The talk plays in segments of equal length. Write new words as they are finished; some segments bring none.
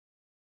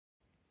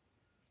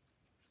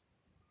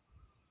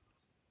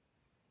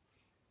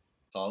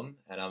Tom,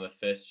 and I'm a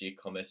first year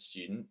commerce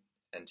student,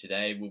 and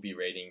today we'll be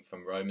reading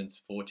from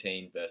Romans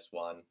 14, verse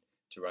 1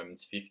 to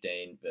Romans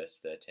 15, verse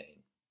 13.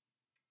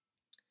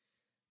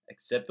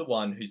 Accept the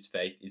one whose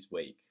faith is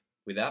weak,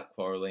 without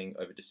quarreling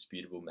over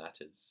disputable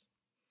matters.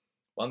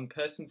 One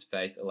person's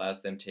faith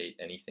allows them to eat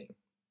anything,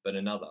 but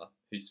another,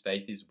 whose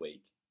faith is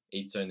weak,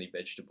 eats only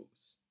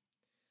vegetables.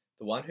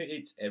 The one who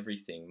eats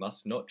everything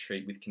must not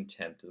treat with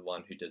contempt the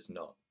one who does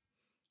not,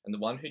 and the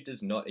one who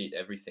does not eat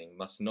everything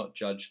must not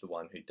judge the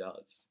one who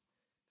does,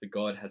 for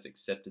God has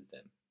accepted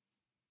them.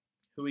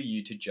 Who are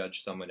you to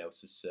judge someone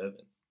else's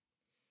servant?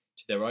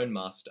 To their own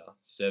master,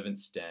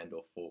 servants stand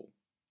or fall,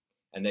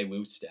 and they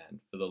will stand,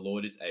 for the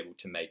Lord is able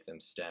to make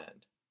them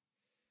stand.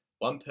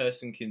 One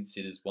person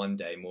considers one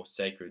day more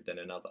sacred than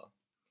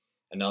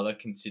another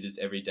considers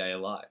every day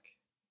alike.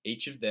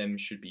 Each of them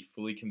should be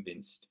fully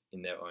convinced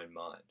in their own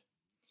mind.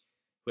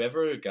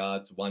 Whoever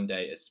regards one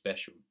day as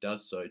special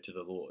does so to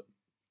the Lord.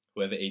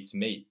 Whoever eats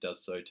meat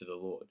does so to the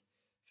Lord,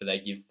 for they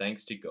give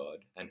thanks to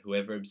God, and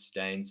whoever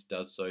abstains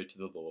does so to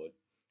the Lord,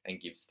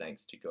 and gives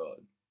thanks to God.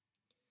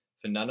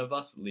 For none of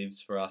us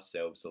lives for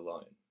ourselves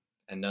alone,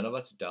 and none of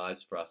us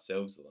dies for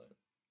ourselves alone.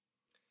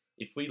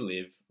 If we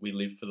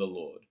live for the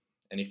Lord,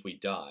 and if we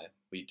die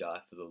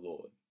for the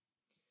Lord.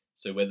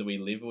 So whether we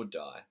live or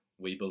die,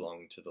 we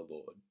belong to the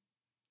Lord.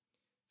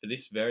 For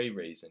this very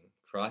reason,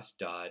 Christ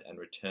died and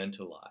returned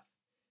to life,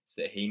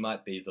 so that he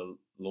might be the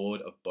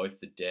Lord of both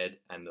the dead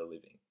and the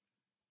living.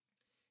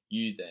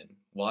 You then,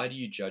 why do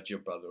you judge your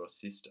brother or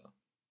sister?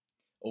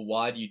 Or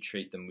why do you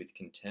treat them with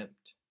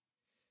contempt?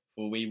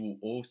 For we will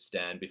all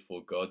stand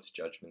before God's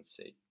judgment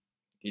seat.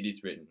 It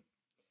is written,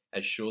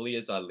 "As surely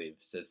as I live,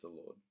 says the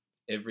Lord,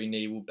 every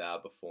knee will bow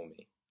before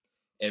me,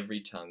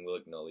 every tongue will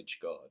acknowledge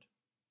God."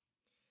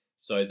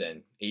 So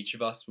then, each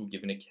of us will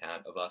give an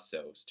account of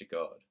ourselves to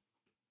God.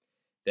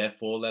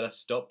 Therefore, let us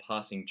stop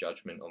passing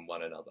judgment on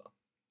one another.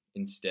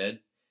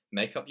 Instead,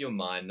 make up your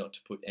mind not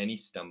to put any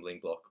stumbling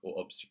block or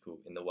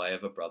obstacle in the way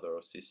of a brother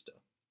or sister.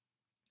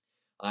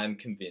 I am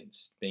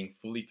convinced, being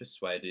fully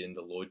persuaded in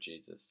the Lord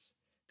Jesus,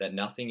 that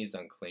nothing is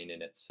unclean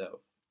in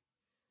itself.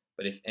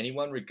 But if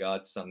anyone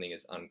regards something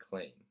as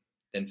unclean,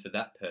 then for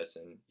that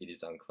person it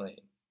is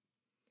unclean.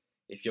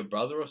 If your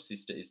brother or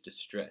sister is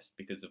distressed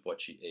because of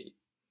what you eat,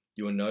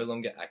 you are no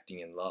longer acting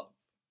in love.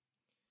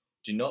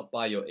 Do not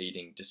by your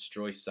eating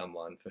destroy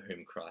someone for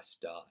whom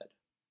Christ died.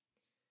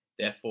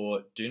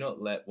 Therefore, do not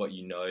let what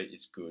you know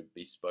is good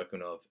be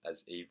spoken of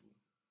as evil.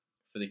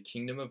 For the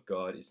kingdom of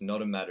God is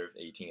not a matter of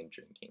eating and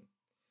drinking,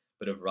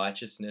 but of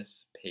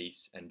righteousness,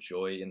 peace, and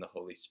joy in the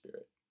Holy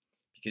Spirit,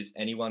 because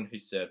anyone who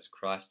serves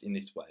Christ in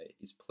this way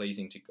is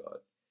pleasing to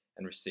God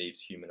and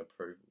receives human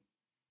approval.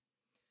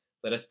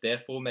 Let us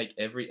therefore make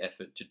every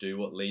effort to do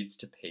what leads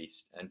to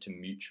peace and to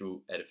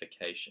mutual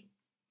edification.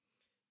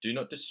 Do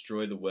not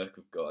destroy the work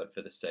of God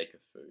for the sake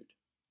of food.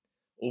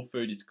 All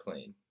food is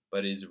clean,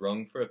 but it is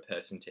wrong for a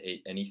person to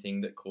eat anything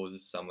that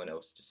causes someone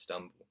else to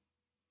stumble.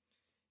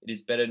 It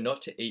is better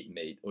not to eat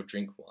meat or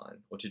drink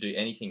wine or to do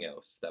anything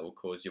else that will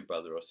cause your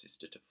brother or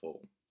sister to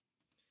fall.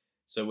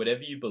 So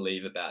whatever you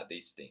believe about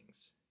these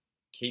things,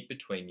 keep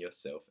between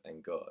yourself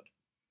and God.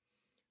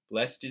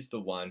 Blessed is the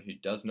one who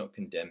does not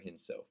condemn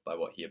himself by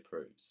what he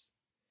approves.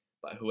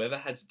 But whoever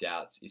has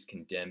doubts is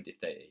condemned if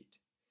they eat,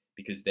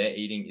 because their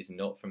eating is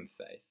not from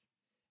faith,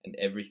 and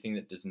everything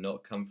that does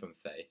not come from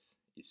faith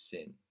is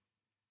sin.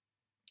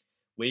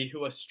 We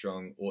who are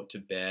strong ought to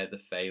bear the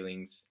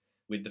failings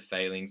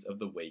of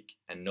the weak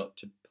and not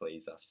to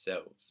please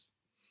ourselves.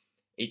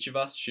 Each of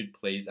us should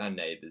please our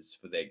neighbors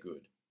for their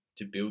good,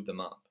 to build them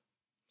up.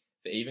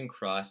 For even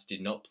Christ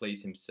did not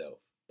please himself,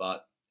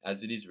 but,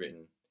 as it is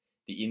written,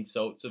 "The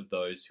insults of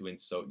those who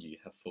insult you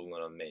have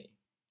fallen on me."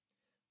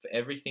 For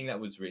everything that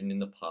was written in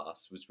the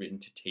past was written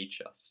to teach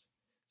us,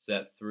 so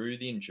that through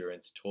the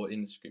endurance taught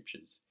in the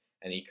Scriptures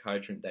and the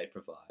encouragement they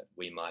provide,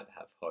 we might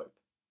have hope.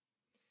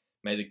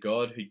 May the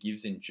God who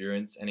gives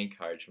endurance and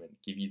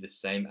encouragement give you the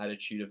same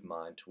attitude of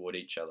mind toward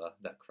each other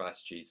that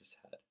Christ Jesus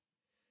had,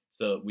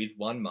 so that with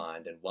one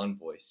mind and one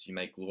voice you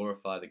may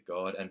glorify the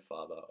God and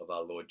Father of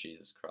our Lord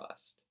Jesus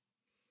Christ.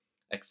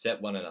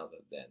 Accept one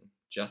another, then,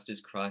 just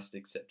as Christ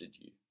accepted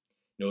you,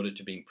 in order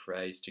to bring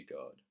praise to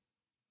God.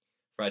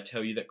 For I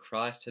tell you that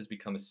Christ has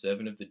become a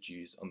servant of the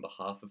Jews on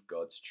behalf of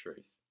God's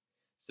truth,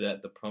 so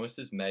that the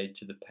promises made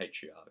to the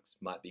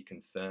patriarchs might be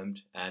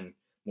confirmed, and,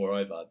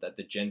 moreover, that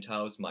the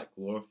Gentiles might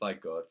glorify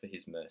God for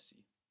his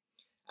mercy.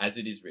 As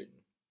it is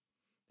written,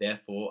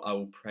 "Therefore I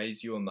will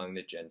praise you among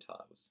the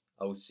Gentiles.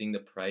 I will sing the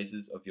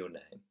praises of your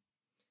name."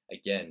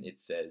 Again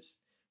it says,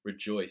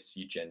 "Rejoice,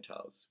 you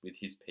Gentiles, with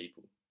his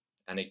people."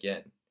 And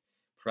again,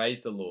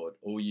 "Praise the Lord,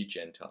 all you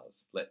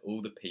Gentiles. Let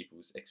all the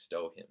peoples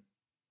extol him."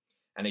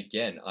 And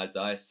again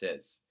Isaiah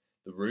says,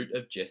 "The root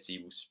of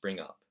Jesse will spring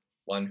up,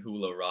 one who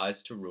will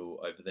arise to rule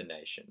over the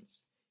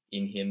nations.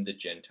 In him the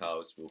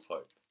Gentiles will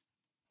hope."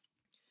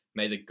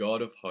 May the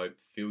God of hope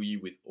fill you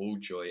with all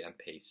joy and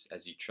peace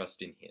as you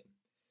trust in him,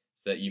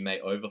 so that you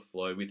may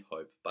overflow with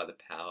hope by the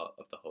power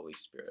of the Holy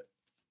Spirit.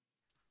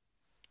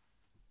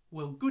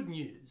 Well, good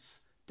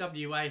news.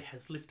 WA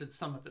has lifted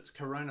some of its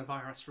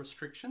coronavirus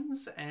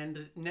restrictions,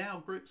 and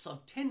now groups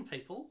of 10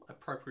 people,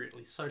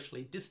 appropriately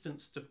socially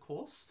distanced of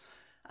course,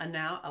 are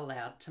now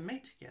allowed to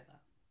meet together.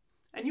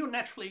 And you're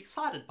naturally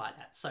excited by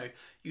that, so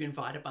you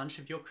invite a bunch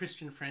of your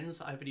Christian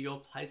friends over to your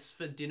place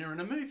for dinner and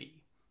a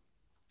movie.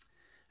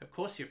 Of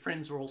course, your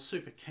friends are all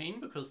super keen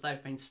because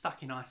they've been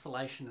stuck in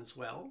isolation as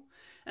well,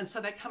 and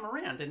so they come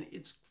around, and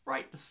it's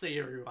great to see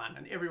everyone,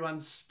 and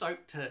everyone's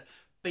stoked to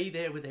be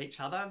there with each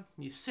other.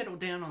 You settle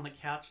down on the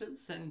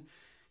couches and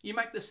you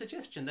make the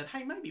suggestion that,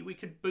 hey, maybe we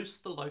could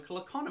boost the local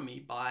economy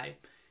by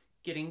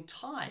getting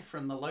Thai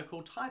from the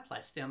local Thai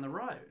place down the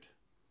road.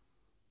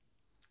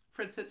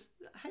 Fred says,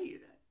 hey,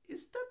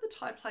 is that the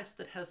Thai place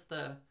that has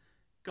the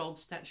gold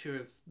statue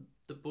of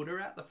the Buddha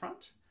out the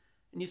front?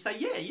 And you say,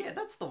 yeah,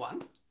 that's the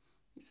one.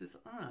 He says,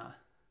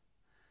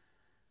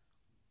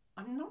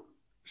 I'm not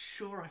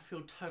sure I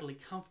feel totally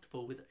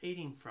comfortable with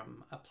eating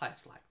from a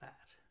place like that.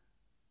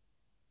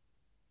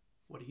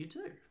 What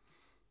do?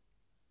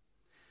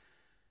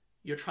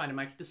 You're trying to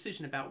make a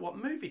decision about what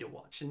movie to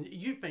watch, and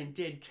you've been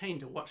dead keen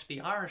to watch The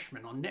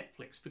Irishman on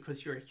Netflix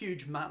because you're a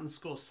huge Martin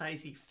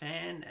Scorsese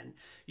fan and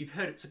you've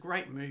heard it's a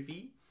great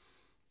movie.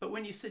 But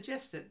when you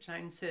suggest it,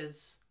 Jane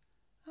says,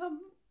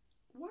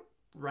 what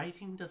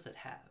rating does it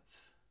have?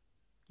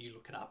 You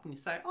look it up and you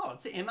say, oh,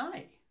 it's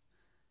MA.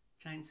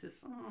 Jane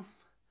says,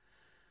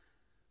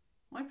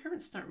 my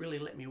parents don't really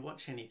let me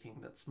watch anything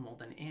that's more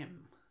than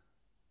M.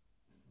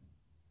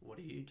 What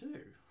do?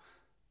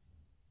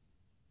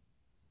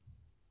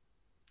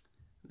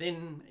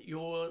 Then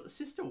your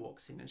sister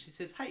walks in and she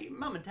says, hey,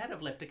 Mum and Dad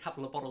have left a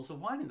couple of bottles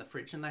of wine in the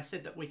fridge and they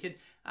said that we could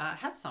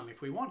have some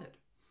if we wanted.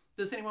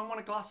 Does anyone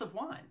want a glass of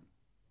wine?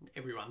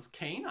 Everyone's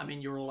keen. I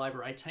mean, you're all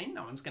over 18.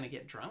 No one's going to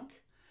get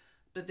drunk.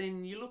 But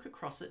then you look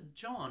across at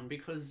John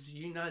because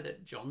you know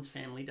that John's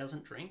family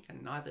doesn't drink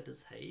and neither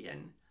does he.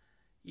 And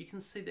you can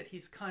see that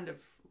he's kind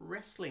of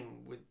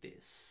wrestling with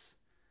this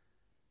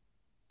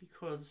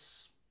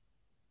because,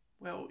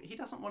 well, he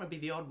doesn't want to be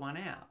the odd one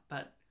out,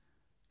 but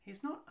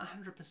he's not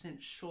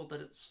 100% sure that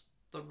it's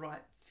the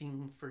right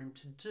thing for him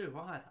to do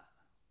either.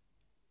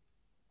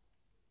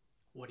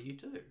 What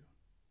do?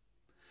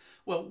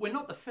 Well, we're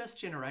not the first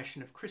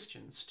generation of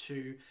Christians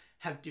to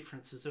have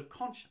differences of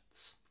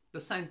conscience. The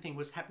same thing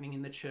was happening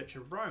in the Church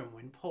of Rome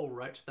when Paul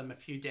wrote to them a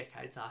few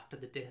decades after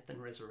the death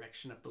and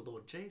resurrection of the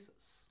Lord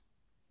Jesus.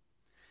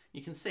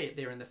 You can see it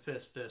there in the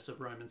first verse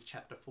of Romans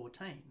chapter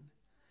 14.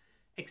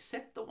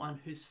 Accept the one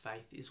whose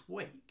faith is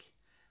weak,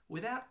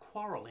 without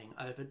quarrelling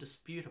over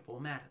disputable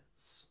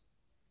matters.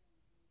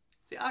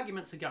 The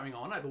arguments are going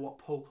on over what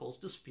Paul calls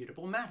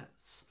disputable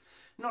matters,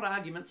 not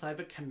arguments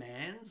over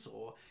commands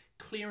or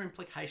clear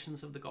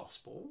implications of the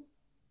gospel,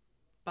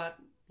 but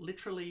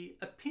literally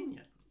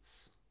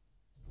opinions.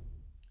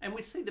 And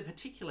we see the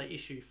particular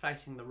issue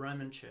facing the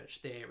Roman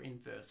church there in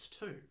verse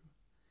 2.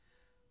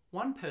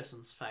 One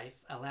person's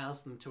faith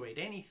allows them to eat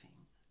anything,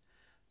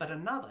 but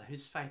another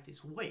whose faith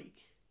is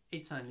weak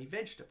eats only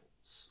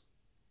vegetables.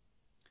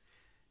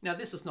 Now,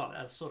 this is not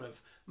a sort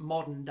of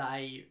modern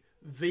day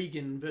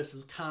vegan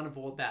versus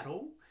carnivore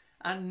battle,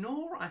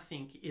 nor, I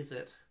think, is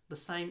it the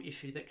same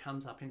issue that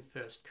comes up in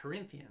 1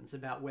 Corinthians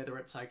about whether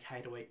it's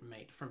okay to eat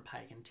meat from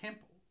pagan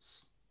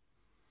temples.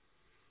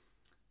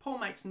 Paul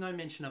makes no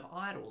mention of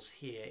idols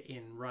here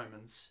in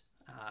Romans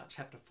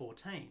chapter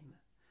 14,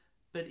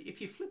 but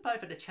if you flip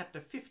over to chapter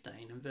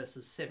 15 and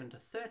verses 7 to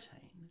 13,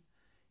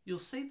 you'll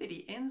see that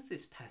he ends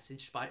this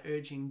passage by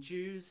urging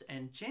Jews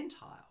and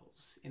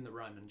Gentiles in the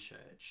Roman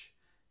church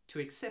to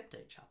accept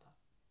each other.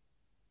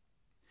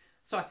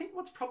 So I think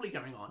what's probably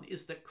going on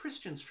is that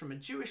Christians from a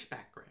Jewish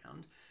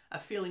background are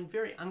feeling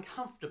very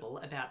uncomfortable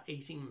about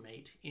eating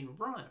meat in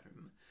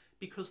Rome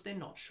because they're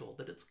not sure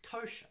that it's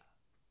kosher.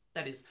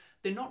 That is,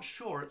 they're not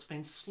sure it's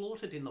been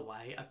slaughtered in the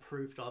way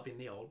approved of in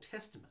the Old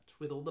Testament,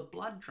 with all the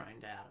blood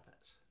drained out of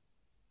it.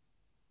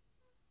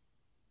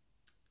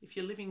 If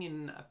you're living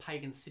in a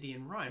pagan city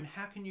in Rome,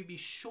 how can you be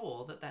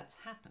sure that that's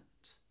happened?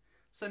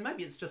 So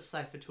maybe it's just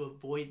safer to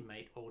avoid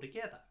meat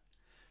altogether.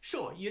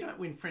 Sure, you don't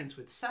win friends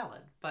with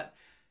salad, but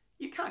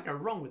you can't go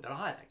wrong with it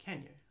either,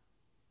 can you?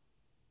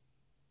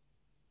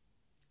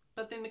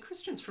 But then the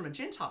Christians from a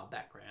Gentile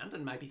background,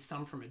 and maybe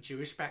some from a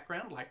Jewish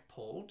background like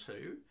Paul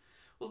too,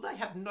 well, they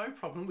have no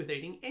problem with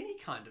eating any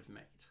kind of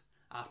meat.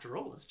 After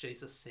all, as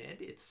Jesus said,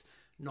 it's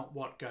not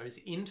what goes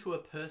into a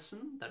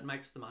person that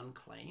makes them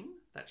unclean,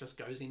 that just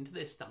goes into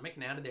their stomach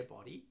and out of their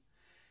body.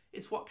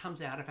 It's what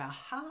comes out of our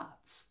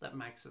hearts that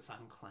makes us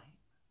unclean.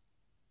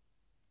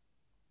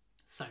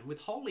 Same with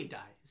holy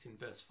days in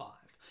verse 5.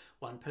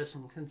 One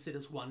person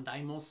considers one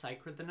day more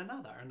sacred than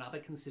another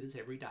considers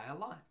every day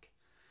alike.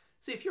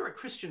 See, if you're a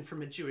Christian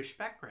from a Jewish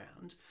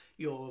background,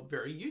 you're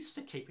very used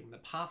to keeping the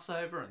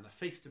Passover and the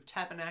Feast of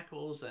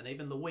Tabernacles and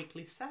even the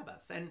weekly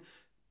Sabbath. And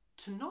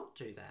to not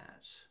do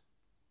that,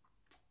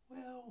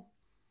 well,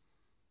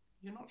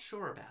 you're not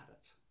sure about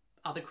it.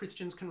 Other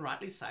Christians can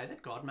rightly say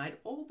that God made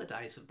all the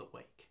days of the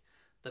week,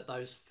 that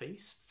those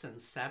feasts and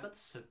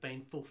Sabbaths have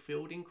been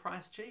fulfilled in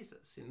Christ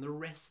Jesus, in the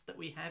rest that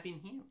we have in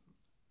him.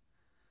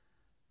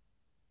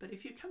 But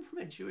if you come from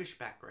a Jewish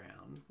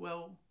background,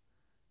 well,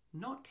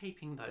 not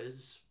keeping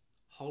those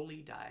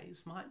holy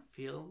days might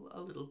feel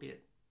a little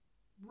bit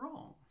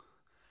wrong,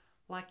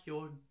 like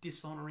you're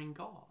dishonouring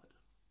God.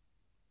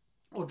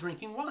 Or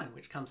drinking wine,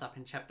 which comes up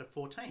in chapter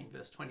 14,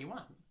 verse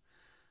 21.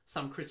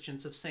 Some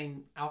Christians have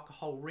seen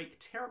alcohol wreak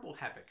terrible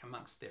havoc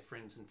amongst their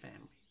friends and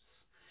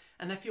families,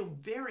 and they feel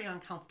very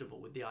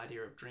uncomfortable with the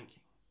idea of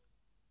drinking.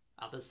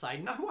 Others say,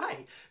 no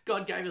way,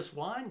 God gave us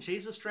wine,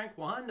 Jesus drank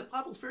wine, the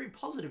Bible's very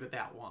positive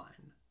about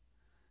wine,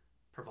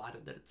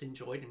 provided that it's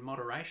enjoyed in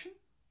moderation.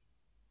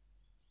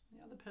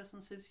 The other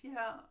person says,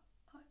 yeah,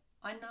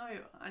 I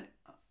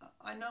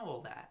know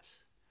all that.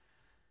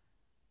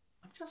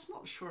 I'm just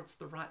not sure it's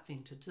the right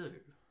thing to do.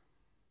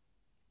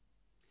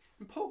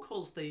 And Paul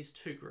calls these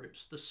two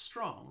groups the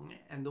strong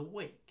and the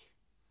weak.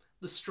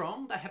 The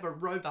strong, they have a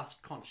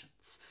robust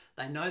conscience.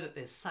 They know that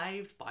they're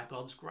saved by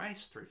God's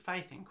grace through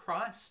faith in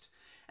Christ,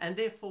 and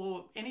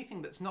therefore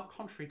anything that's not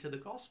contrary to the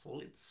gospel,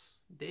 it's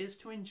theirs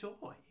to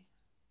enjoy.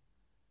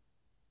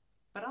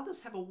 But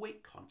others have a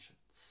weak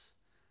conscience.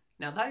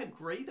 Now, they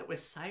agree that we're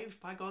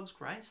saved by God's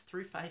grace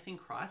through faith in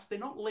Christ. They're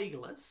not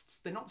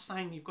legalists. They're not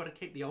saying you've got to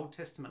keep the Old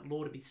Testament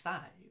law to be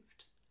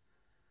saved.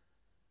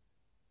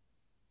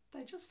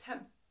 They just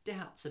have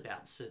doubts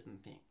about certain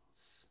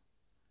things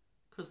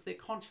because their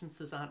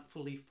consciences aren't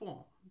fully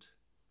formed.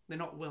 They're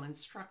not well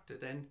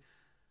instructed and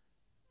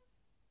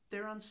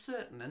they're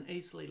uncertain and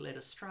easily led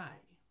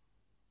astray.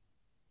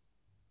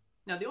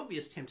 Now, the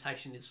obvious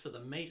temptation is for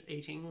the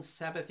meat-eating,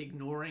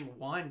 Sabbath-ignoring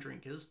wine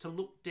drinkers to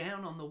look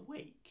down on the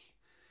weak.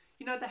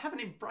 You know, they haven't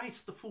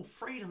embraced the full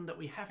freedom that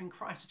we have in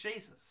Christ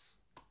Jesus.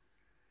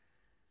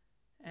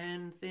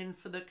 And then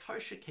for the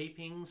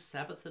kosher-keeping,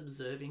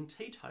 Sabbath-observing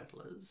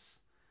teetotalers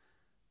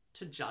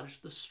to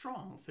judge the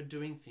strong for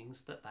doing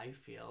things that they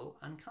feel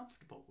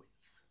uncomfortable with.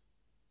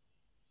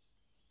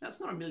 Now, it's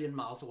not a million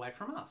miles away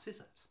from us, is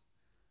it?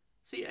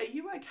 See, are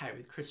you okay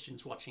with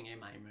Christians watching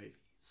MA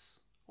movies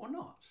or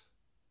not?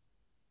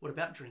 What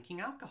about drinking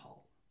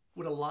alcohol?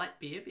 Would a light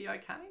beer be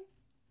okay?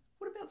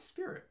 What about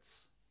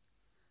spirits?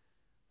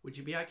 Would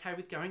you be okay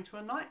with going to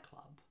a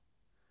nightclub?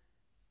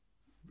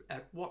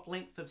 At what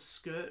length of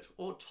skirt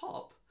or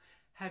top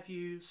have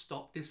you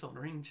stopped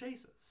dishonouring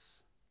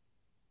Jesus?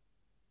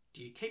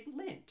 Do you keep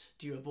Lent?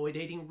 Do you avoid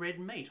eating red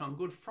meat on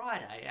Good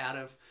Friday out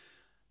of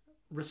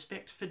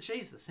respect for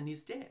Jesus and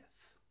his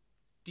death?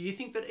 Do you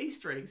think that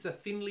Easter eggs are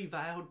thinly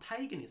veiled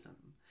paganism?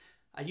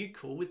 Are you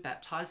cool with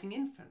baptising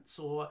infants,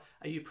 or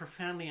are you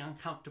profoundly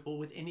uncomfortable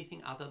with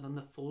anything other than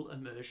the full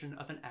immersion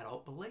of an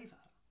adult believer?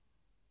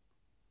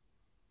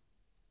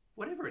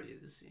 Whatever it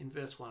is, in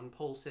verse 1,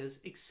 Paul says,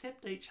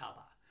 accept each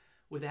other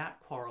without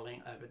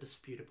quarrelling over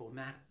disputable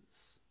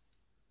matters.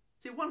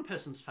 See, one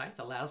person's faith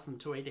allows them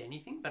to eat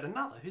anything, but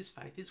another whose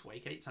faith is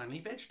weak eats only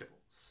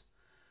vegetables.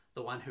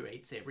 The one who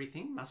eats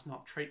everything must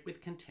not treat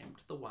with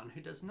contempt the one who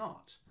does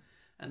not,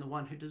 and the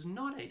one who does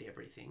not eat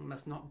everything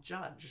must not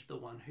judge the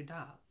one who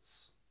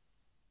does.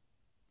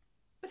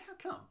 But how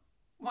come?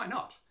 Why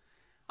not?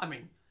 I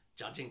mean,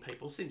 judging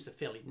people seems a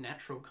fairly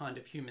natural kind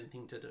of human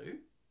thing to do.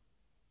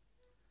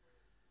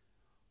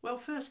 Well,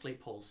 firstly,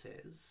 Paul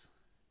says,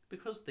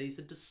 because these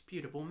are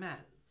disputable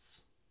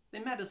matters.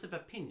 They're matters of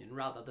opinion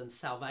rather than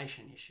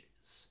salvation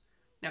issues.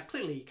 Now,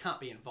 clearly you can't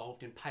be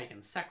involved in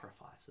pagan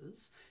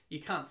sacrifices. You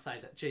can't say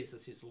that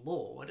Jesus is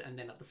Lord and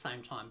then at the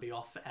same time be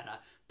off at a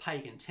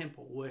pagan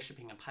temple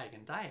worshipping a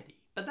pagan deity.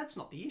 But that's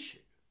not the issue.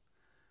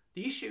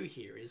 The issue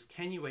here is,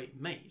 can you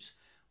eat meat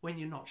when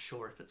you're not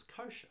sure if it's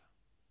kosher?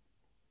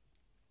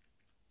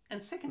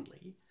 And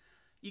secondly,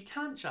 you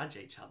can't judge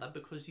each other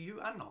because you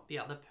are not the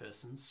other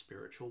person's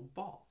spiritual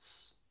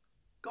boss.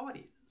 God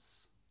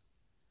is.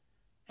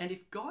 And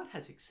if God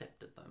has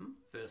accepted them,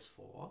 verse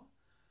 4,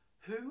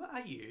 who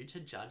are you to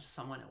judge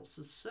someone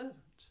else's servant?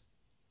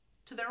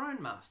 To their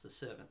own master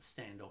servants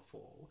stand or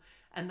fall,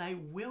 and they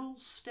will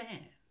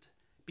stand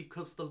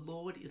because the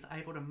Lord is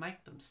able to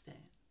make them stand.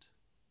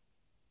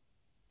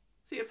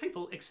 See, are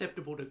people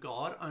acceptable to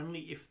God only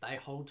if they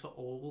hold to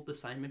all the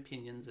same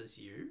opinions as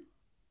you?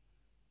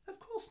 Of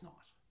course not.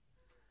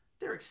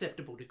 They're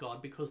acceptable to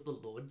God because the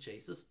Lord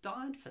Jesus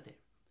died for them.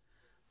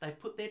 They've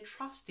put their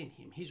trust in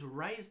him. He's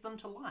raised them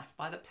to life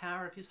by the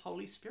power of his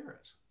Holy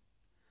Spirit.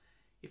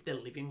 If they're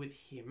living with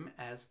him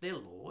as their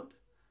Lord,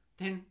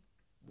 then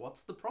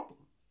what's the problem?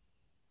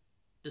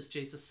 Does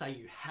Jesus say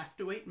you have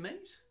to eat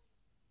meat?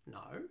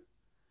 No.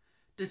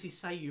 Does he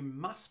say you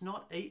must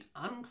not eat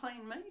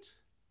unclean meat?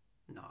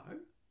 No.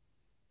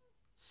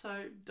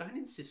 So don't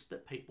insist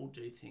that people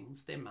do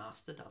things their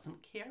master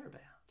doesn't care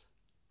about.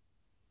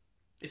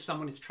 If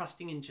someone is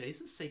trusting in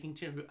Jesus, seeking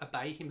to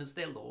obey him as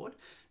their Lord,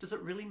 does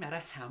it really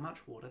matter how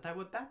much water they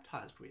were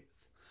baptised with?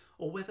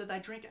 Or whether they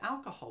drink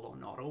alcohol or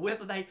not? Or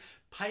whether they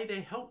pay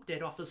their help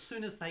debt off as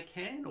soon as they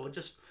can? Or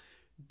just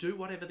do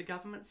whatever the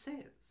government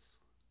says?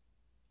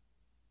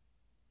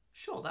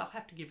 Sure, they'll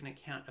have to give an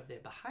account of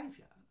their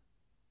behaviour,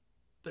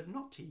 but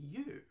not to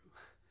you,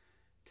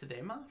 to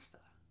their master,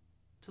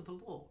 to the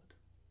Lord.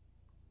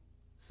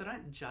 So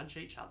don't judge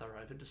each other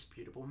over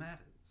disputable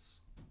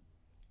matters.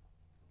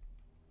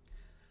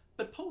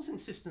 But But Paul's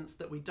insistence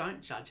that we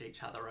don't judge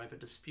each other over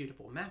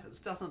disputable matters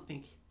doesn't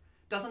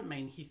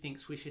mean he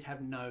thinks we should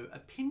have no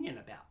opinion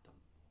about them.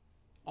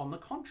 On the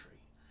contrary,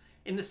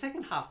 in the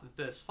second half of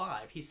verse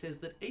 5, he says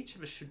that each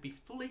of us should be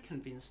fully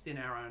convinced in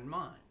our own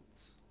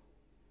minds.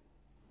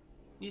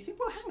 You think,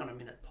 well, hang on a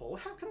minute, Paul,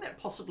 how can that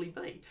possibly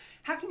be?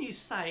 How can you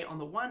say on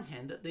the one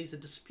hand that these are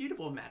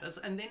disputable matters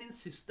and then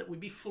insist that we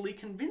be fully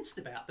convinced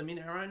about them in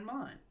our own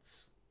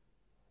minds?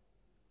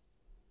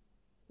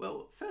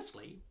 Well,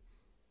 firstly,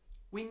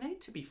 we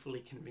need to be fully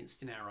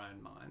convinced in our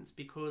own minds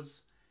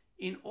because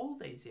in all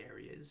these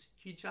areas,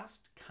 you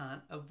just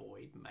can't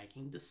avoid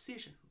making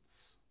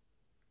decisions.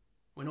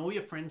 When all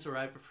your friends are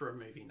over for a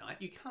movie night,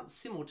 you can't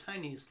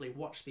simultaneously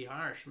watch The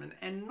Irishman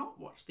and not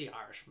watch The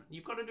Irishman.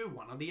 You've got to do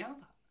one or the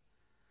other.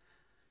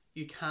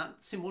 You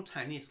can't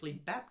simultaneously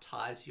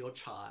baptise your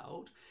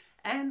child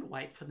and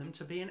wait for them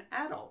to be an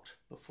adult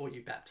before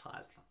you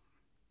baptise them.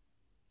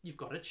 You've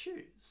got to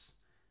choose.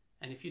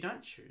 And if you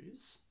don't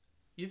choose,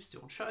 you've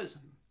still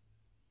chosen.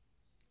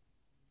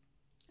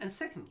 And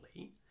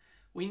secondly,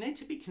 we need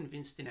to be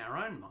convinced in our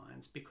own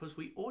minds because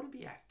we ought to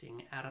be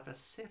acting out of a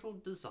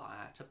settled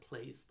desire to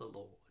please the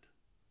Lord.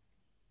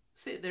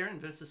 See it there in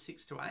verses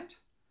 6 to 8.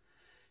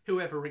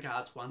 Whoever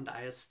regards one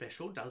day as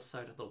special does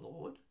so to the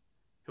Lord.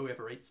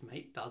 Whoever eats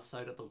meat does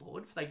so to the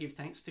Lord, for they give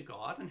thanks to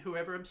God, and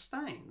whoever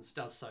abstains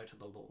does so to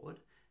the Lord,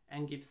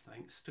 and gives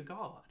thanks to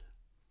God.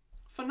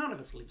 For none of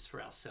us lives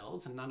for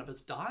ourselves, and none of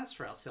us dies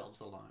for ourselves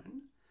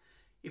alone.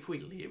 If we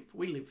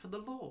live for the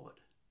Lord,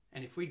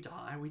 and if we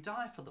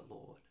die for the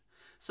Lord.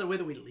 So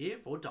whether we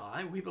live or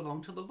die, we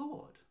belong to the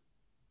Lord.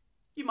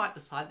 You might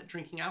decide that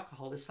drinking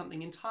alcohol is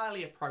something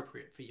entirely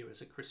appropriate for you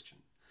as a Christian.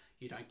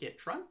 You don't get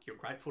drunk, you're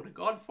grateful to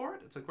God for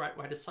it, it's a great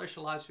way to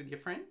socialise with your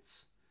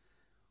friends.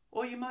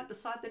 Or you might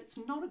decide that it's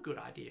not a good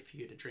idea for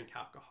you to drink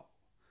alcohol.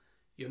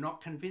 You're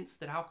not convinced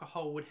that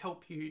alcohol would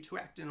help you to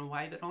act in a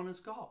way that honours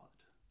God.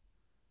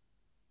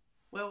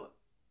 Well,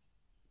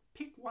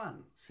 pick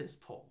one, says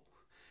Paul.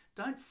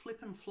 Don't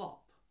flip and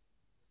flop.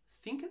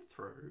 Think it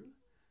through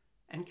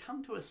and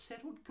come to a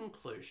settled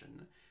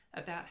conclusion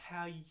about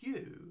how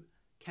you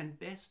can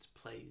best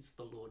please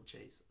the Lord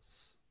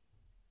Jesus.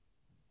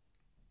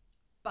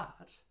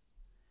 But,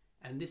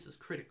 and this is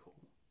critical,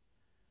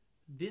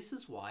 this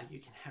is why you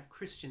can have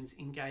Christians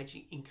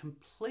engaging in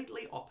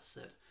completely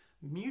opposite,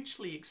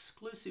 mutually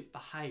exclusive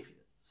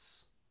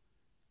behaviours.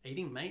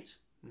 Eating meat,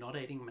 not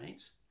eating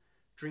meat,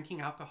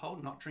 drinking alcohol,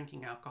 not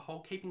drinking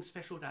alcohol, keeping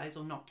special days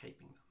or not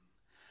keeping them.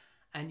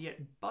 And yet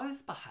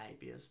both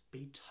behaviours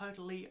be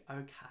totally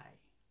okay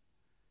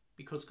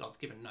because God's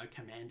given no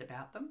command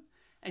about them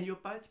and you're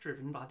both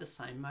driven by the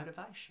same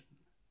motivation,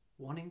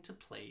 wanting to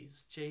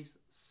please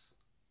Jesus.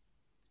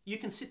 You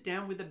can sit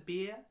down with a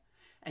beer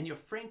and your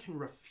friend can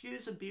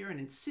refuse a beer and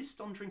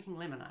insist on drinking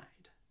lemonade.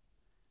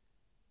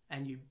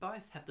 And you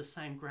both have the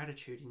same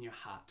gratitude in your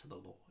heart to the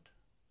Lord.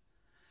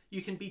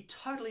 You can be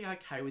totally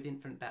okay with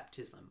infant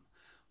baptism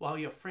while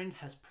your friend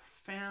has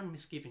profound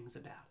misgivings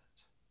about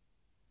it.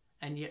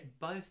 And yet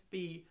both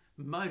be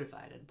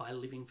motivated by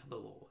living for the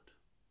Lord.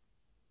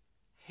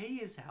 He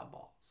is our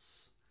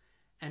boss,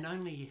 and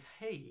only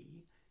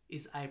He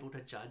is able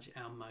to judge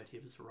our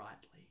motives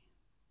rightly.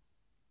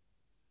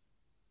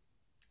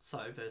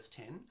 So, verse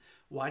 10,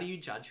 why do you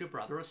judge your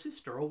brother or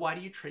sister, or why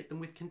do you treat them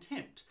with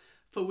contempt?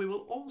 For we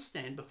will all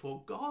stand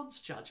before God's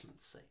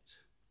judgment seat.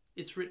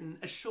 It's written,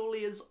 as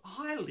surely as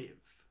I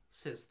live,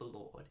 says the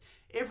Lord,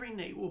 every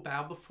knee will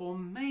bow before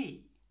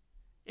me.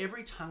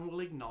 Every tongue will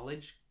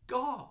acknowledge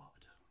God.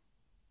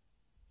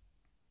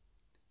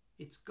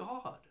 It's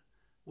God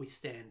we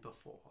stand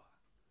before.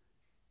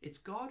 It's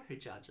God who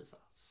judges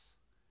us,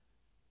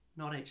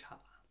 not each other.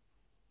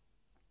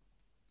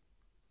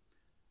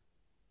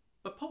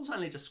 But Paul's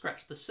only just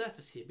scratched the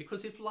surface here,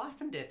 because if life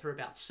and death are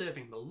about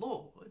serving the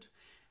Lord,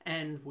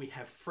 and we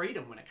have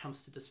freedom when it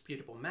comes to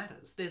disputable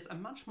matters, there's a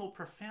much more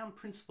profound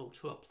principle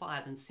to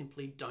apply than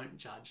simply don't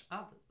judge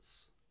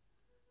others.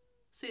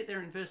 See it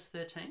there in verse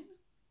 13?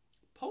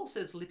 Paul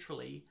says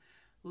literally,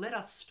 let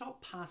us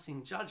stop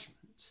passing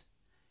judgment.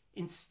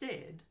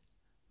 Instead,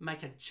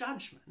 make a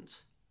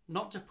judgment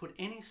not to put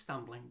any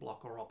stumbling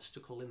block or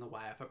obstacle in the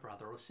way of a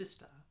brother or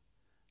sister.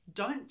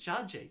 Don't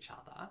judge each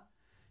other.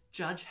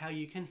 Judge how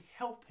you can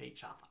help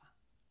each other.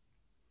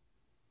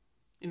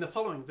 In the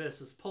following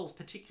verses, Paul's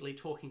particularly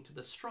talking to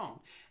the strong,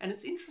 and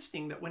it's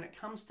interesting that when it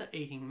comes to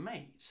eating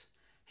meat,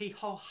 he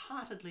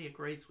wholeheartedly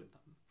agrees with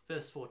them.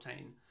 Verse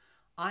 14,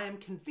 I am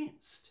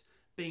convinced,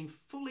 being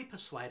fully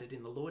persuaded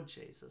in the Lord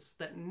Jesus,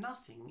 that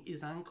nothing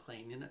is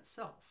unclean in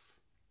itself.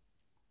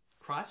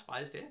 Christ, by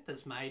his death,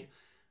 has made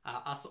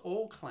us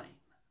all clean.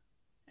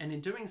 And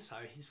in doing so,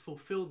 he's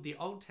fulfilled the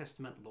Old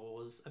Testament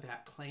laws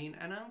about clean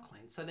and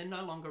unclean, so they're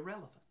no longer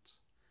relevant.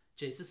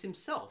 Jesus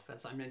himself,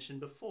 as I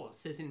mentioned before,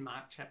 says in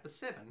Mark chapter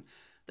 7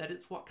 that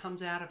it's what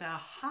comes out of our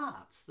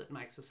hearts that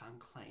makes us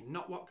unclean,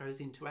 not what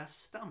goes into our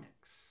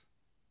stomachs.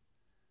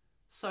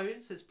 So,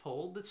 says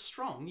Paul, the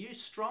strong, you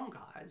strong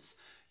guys,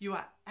 you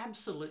are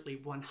absolutely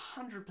 100%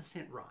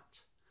 right.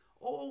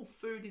 All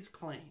food is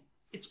clean.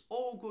 It's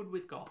all good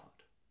with God.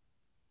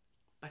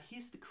 But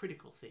here's the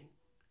critical thing.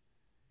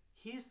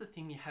 Here's the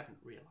thing you haven't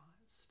realised.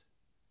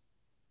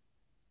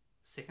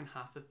 Second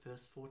half of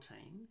verse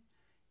 14.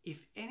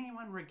 If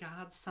anyone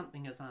regards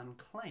something as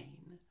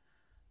unclean,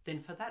 then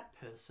for that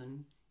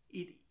person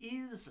it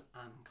is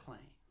unclean.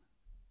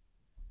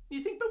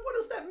 You think, but what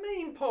does that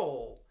mean,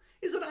 Paul?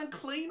 Is it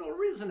unclean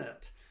or isn't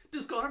it?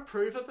 Does God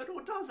approve of it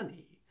or doesn't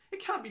he? It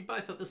can't be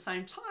both at the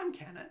same time,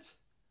 can it?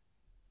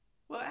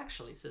 Well,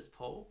 actually, says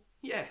Paul,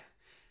 yeah,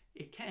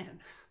 it can.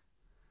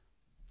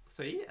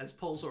 See, as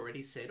Paul's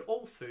already said,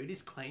 all food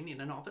is clean in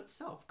and of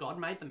itself. God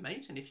made the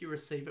meat, and if you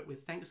receive it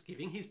with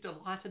thanksgiving, he's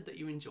delighted that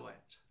you enjoy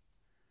it.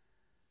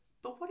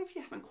 But what if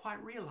you haven't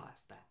quite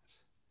realised that?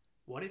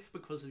 What if,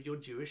 because of your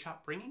Jewish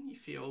upbringing, you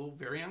feel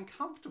very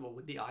uncomfortable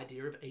with the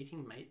idea of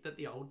eating meat that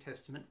the Old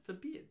Testament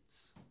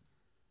forbids?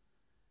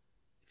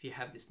 If you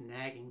have this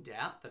nagging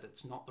doubt that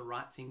it's not the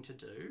right thing to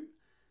do,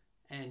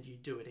 and you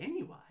do it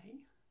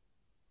anyway,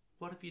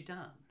 what have you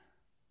done?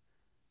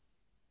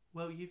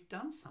 Well, you've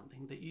done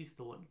something that you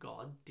thought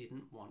God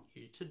didn't want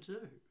you to do.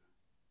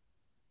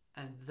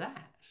 And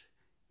that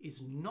is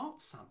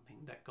not something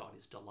that God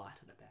is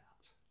delighted about.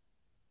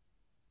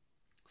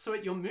 So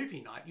at your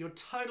movie night, you're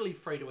totally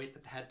free to eat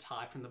the pad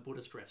thai from the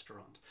Buddhist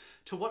restaurant,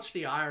 to watch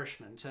The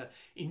Irishman, to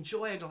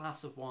enjoy a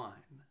glass of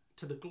wine,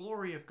 to the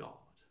glory of God.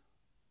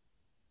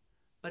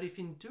 But if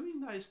in doing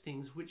those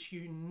things which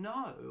you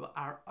know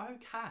are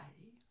okay,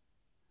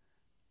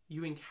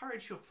 you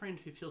encourage your friend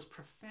who feels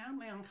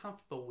profoundly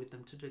uncomfortable with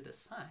them to do the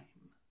same,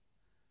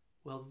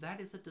 well,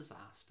 that is a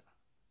disaster.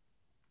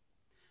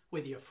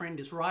 Whether your friend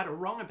is right or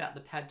wrong about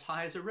the pad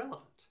thai is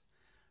irrelevant.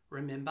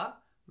 Remember,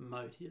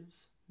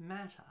 motives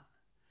matter.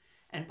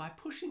 And by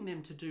pushing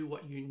them to do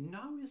what you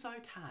know is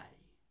okay,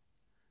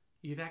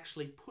 you've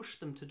actually pushed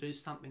them to do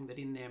something that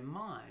in their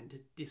mind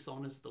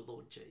dishonours the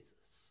Lord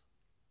Jesus.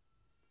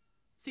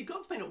 See,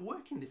 God's been at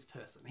work in this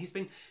person. He's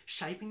been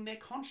shaping their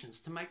conscience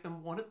to make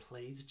them want to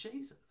please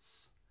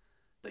Jesus.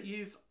 But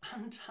you've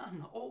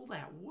undone all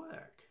that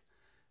work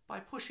by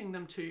pushing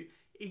them to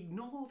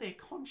ignore their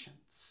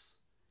conscience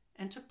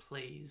and to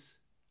please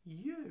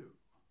you.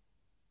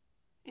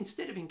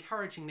 Instead of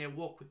encouraging their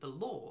walk with the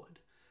Lord,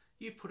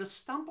 you've put a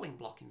stumbling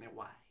block in their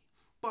way.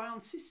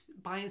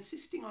 By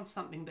insisting on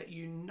something that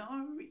you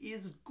know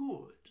is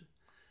good,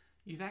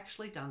 you've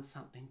actually done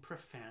something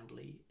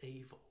profoundly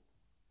evil.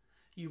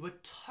 You were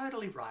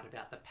totally right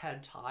about the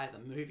pad thai, the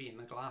movie, and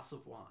the glass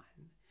of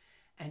wine,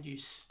 and you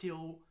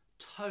still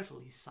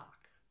totally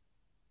suck.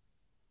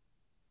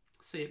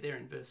 See it there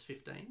in verse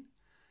 15.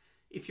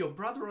 If your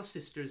brother or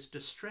sister is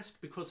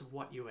distressed because of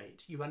what you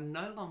eat, you are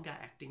no longer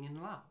acting in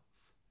love.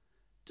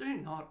 Do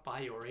not,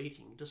 by your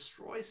eating,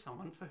 destroy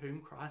someone for whom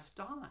Christ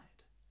died.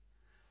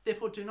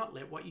 Therefore, do not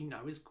let what you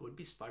know is good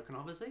be spoken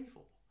of as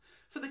evil.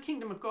 For the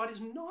kingdom of God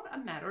is not a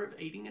matter of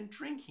eating and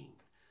drinking,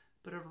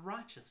 but of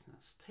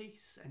righteousness,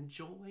 peace, and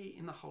joy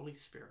in the Holy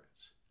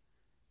Spirit.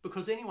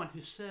 Because anyone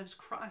who serves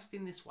Christ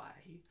in this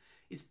way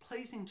is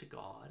pleasing to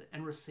God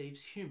and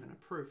receives human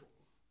approval.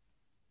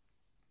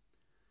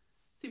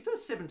 See,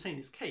 verse 17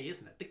 is key,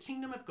 isn't it? The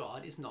kingdom of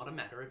God is not a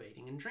matter of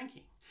eating and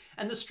drinking.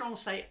 And the strong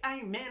say,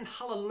 amen,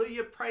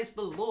 hallelujah, praise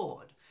the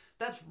Lord.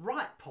 That's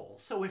right, Paul.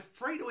 So we're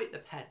free to eat the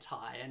pad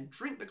thai and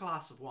drink the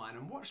glass of wine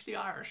and watch The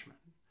Irishman.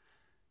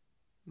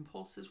 And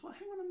Paul says, well,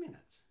 hang on a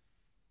minute.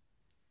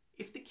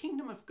 If the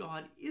kingdom of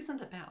God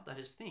isn't about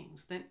those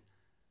things, then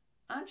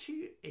aren't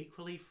you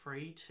equally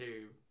free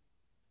to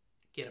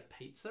get a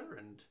pizza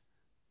and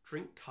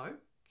drink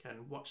Coke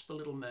and watch The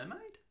Little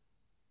Mermaid?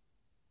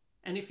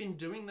 And if in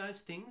doing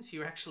those things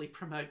you actually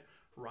promote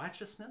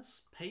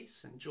righteousness,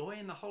 peace, and joy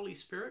in the Holy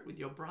Spirit with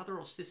your brother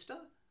or sister,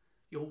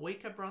 your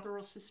weaker brother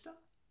or sister,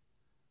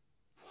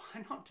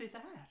 why not do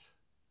that?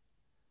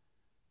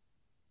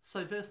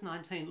 So verse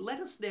 19, let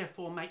us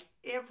therefore make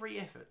every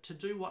effort to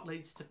do what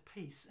leads to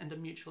peace and to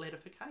mutual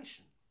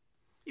edification.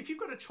 If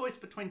you've got a choice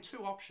between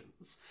two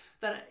options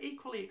that are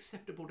equally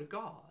acceptable to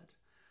God,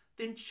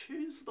 then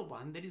choose the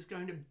one that is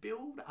going to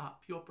build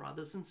up your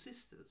brothers and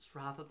sisters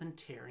rather than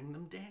tearing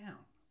them down.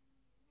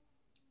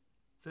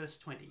 Verse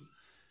 20,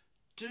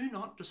 do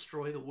not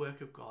destroy the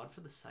work of God for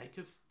the sake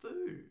of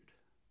food.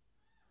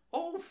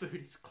 All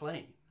food is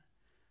clean,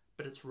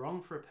 but it's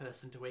wrong for a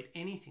person to eat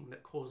anything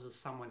that causes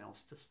someone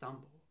else to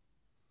stumble.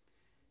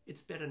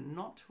 It's better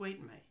not to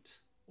eat meat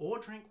or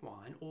drink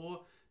wine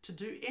or to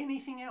do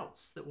anything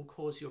else that will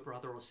cause your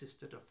brother or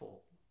sister to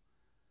fall.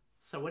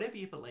 So whatever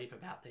you believe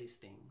about these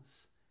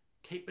things,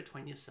 keep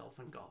between yourself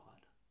and God.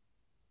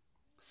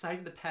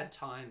 Save the pad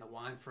thai and the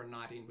wine for a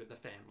night in with the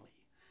family.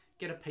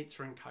 Get a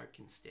pizza and Coke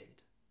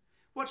instead.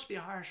 Watch The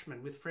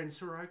Irishman with friends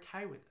who are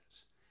okay with it,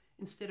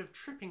 instead of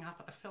tripping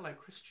up a fellow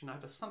Christian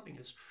over something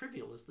as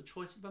trivial as the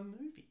choice of a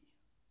movie.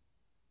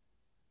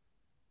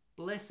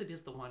 Blessed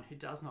is the one who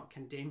does not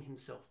condemn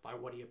himself by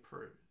what he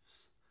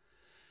approves.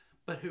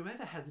 But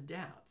whoever has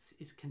doubts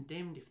is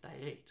condemned if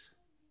they eat,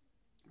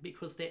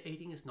 because their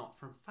eating is not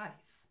from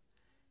faith,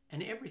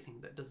 and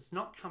everything that does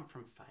not come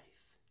from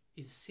faith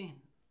is sin.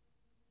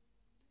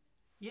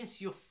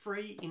 Yes, you're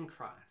free in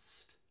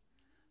Christ,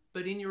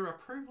 but in your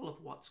approval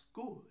of what's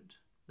good,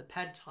 the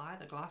pad thai,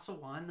 the glass of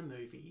wine, the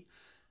movie,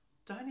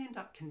 don't end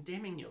up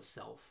condemning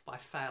yourself by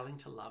failing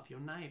to love your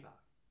neighbour.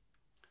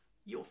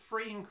 You're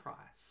free in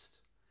Christ.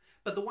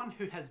 But the one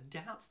who has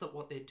doubts that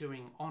what they're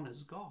doing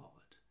honours God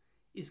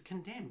is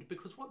condemned,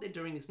 because what they're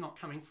doing is not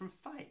coming from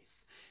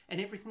faith. And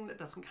everything that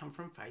doesn't come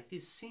from faith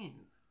is sin.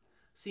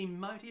 See,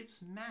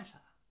 motives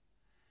matter.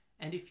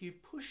 And if you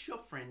push your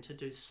friend to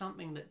do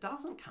something that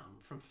doesn't come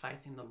from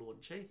faith in the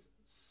Lord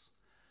Jesus,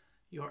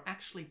 you're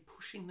actually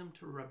pushing them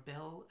to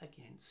rebel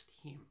against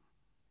him.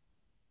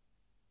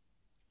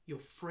 You're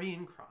free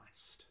in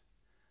Christ,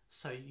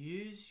 so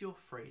use your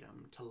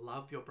freedom to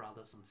love your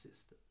brothers and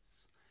sisters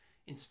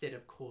instead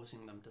of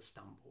causing them to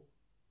stumble.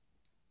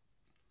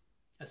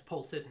 As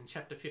Paul says in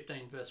chapter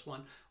 15, verse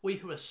 1, we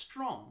who are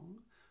strong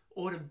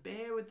ought to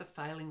bear with the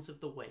failings of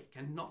the weak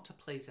and not to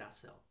please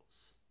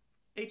ourselves.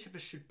 Each of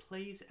us should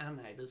please our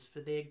neighbours for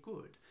their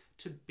good,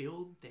 to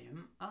build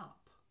them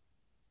up.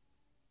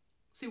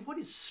 See, what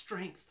is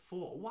strength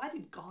for? Why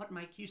did God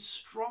make you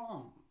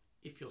strong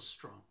if you're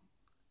strong?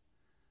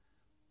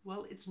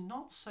 Well, it's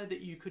not so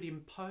that you could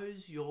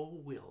impose your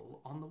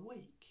will on the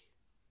weak.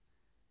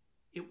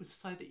 It was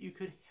so that you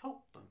could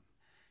help them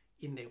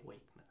in their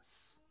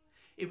weakness.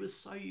 It was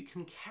so you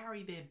can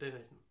carry their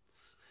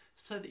burdens,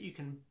 so that you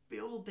can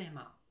build them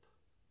up.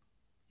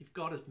 If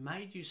God has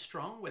made you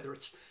strong, whether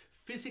it's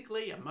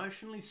physically,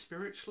 emotionally,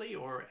 spiritually,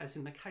 or as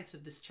in the case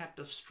of this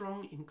chapter,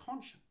 strong in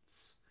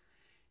conscience,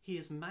 he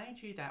has made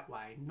you that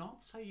way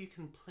not so you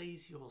can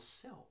please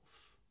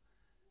yourself,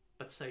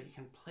 but so you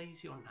can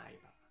please your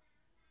neighbour,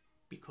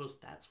 because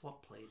that's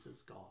what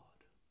pleases God.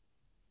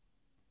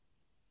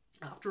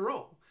 After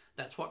all,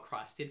 that's what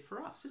Christ did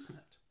for us, isn't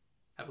it?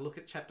 Have a look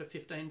at chapter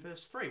 15,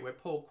 verse 3, where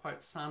Paul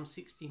quotes Psalm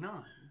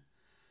 69.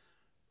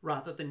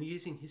 Rather than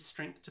using his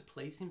strength to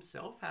please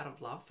himself out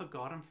of love for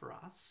God and for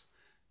us,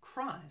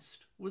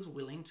 Christ was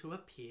willing to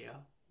appear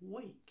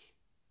weak,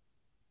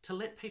 to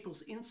let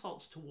people's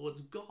insults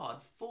towards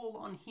God fall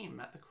on him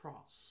at the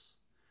cross,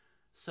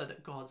 so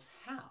that God's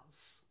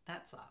house,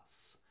 that's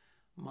us,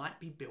 might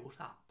be built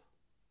up.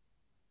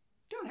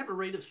 Go and have a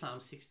read of Psalm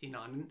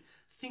 69 and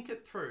think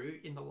it through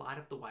in the light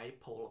of the way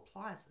Paul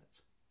applies it.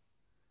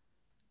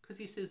 Because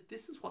he says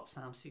this is what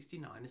Psalm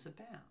 69 is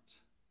about.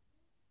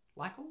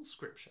 Like all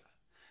scripture,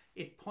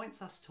 it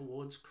points us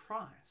towards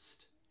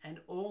Christ and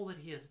all that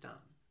he has done.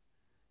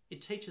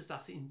 It teaches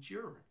us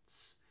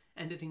endurance,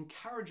 and it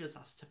encourages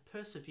us to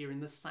persevere in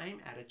the same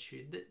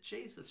attitude that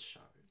Jesus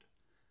showed,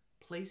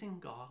 pleasing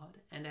God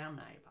and our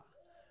neighbour,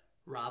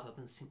 rather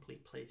than simply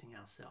pleasing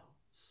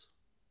ourselves.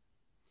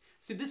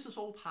 See, this is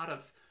all part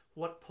of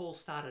what Paul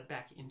started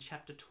back in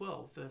chapter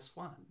 12, verse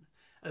 1,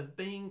 of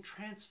being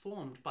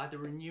transformed by the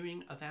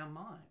renewing of our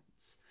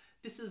minds.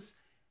 This is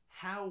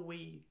how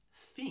we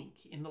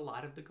think in the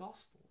light of the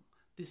gospel.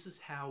 This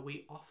is how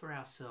we offer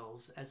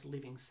ourselves as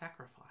living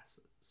sacrifices.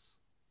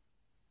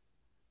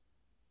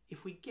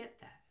 If we get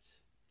that,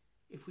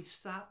 if we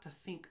start to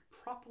think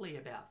properly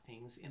about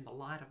things in the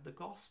light of the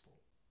gospel,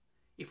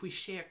 if we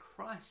share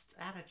Christ's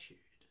attitude,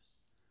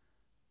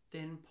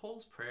 then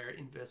Paul's prayer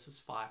in verses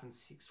 5 and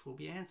 6 will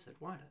be answered,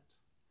 won't it?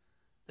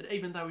 That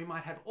even though we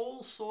might have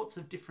all sorts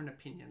of different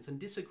opinions and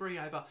disagree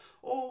over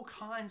all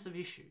kinds of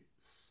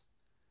issues,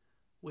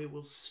 we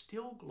will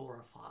still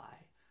glorify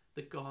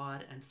the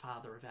God and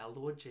Father of our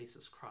Lord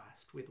Jesus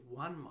Christ with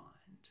one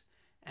mind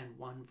and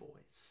one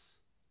voice.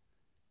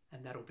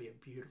 And that'll be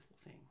a beautiful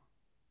thing.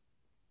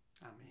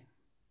 Amen.